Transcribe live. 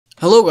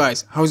Hello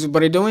guys, how's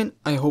everybody doing?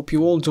 I hope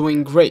you all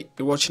doing great.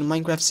 You're watching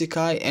Minecraft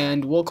Sekai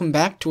and welcome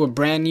back to a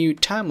brand new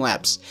time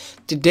lapse.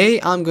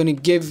 Today I'm gonna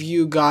give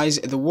you guys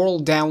the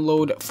world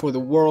download for the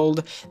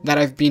world that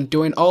I've been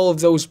doing all of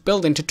those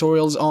building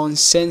tutorials on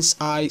since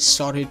I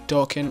started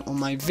talking on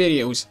my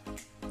videos.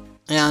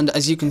 And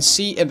as you can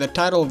see in the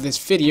title of this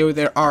video,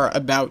 there are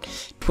about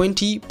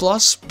 20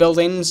 plus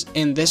buildings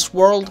in this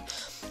world.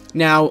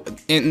 Now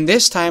in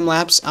this time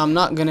lapse I'm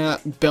not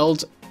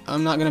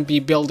gonna be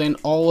building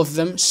all of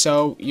them,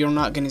 so you're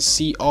not gonna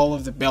see all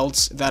of the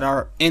builds that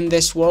are in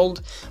this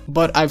world,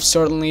 but I've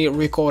certainly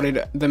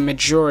recorded the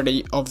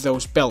majority of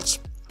those builds.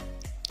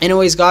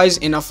 Anyways guys,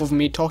 enough of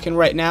me talking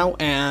right now,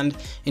 and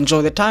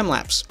enjoy the time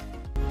lapse.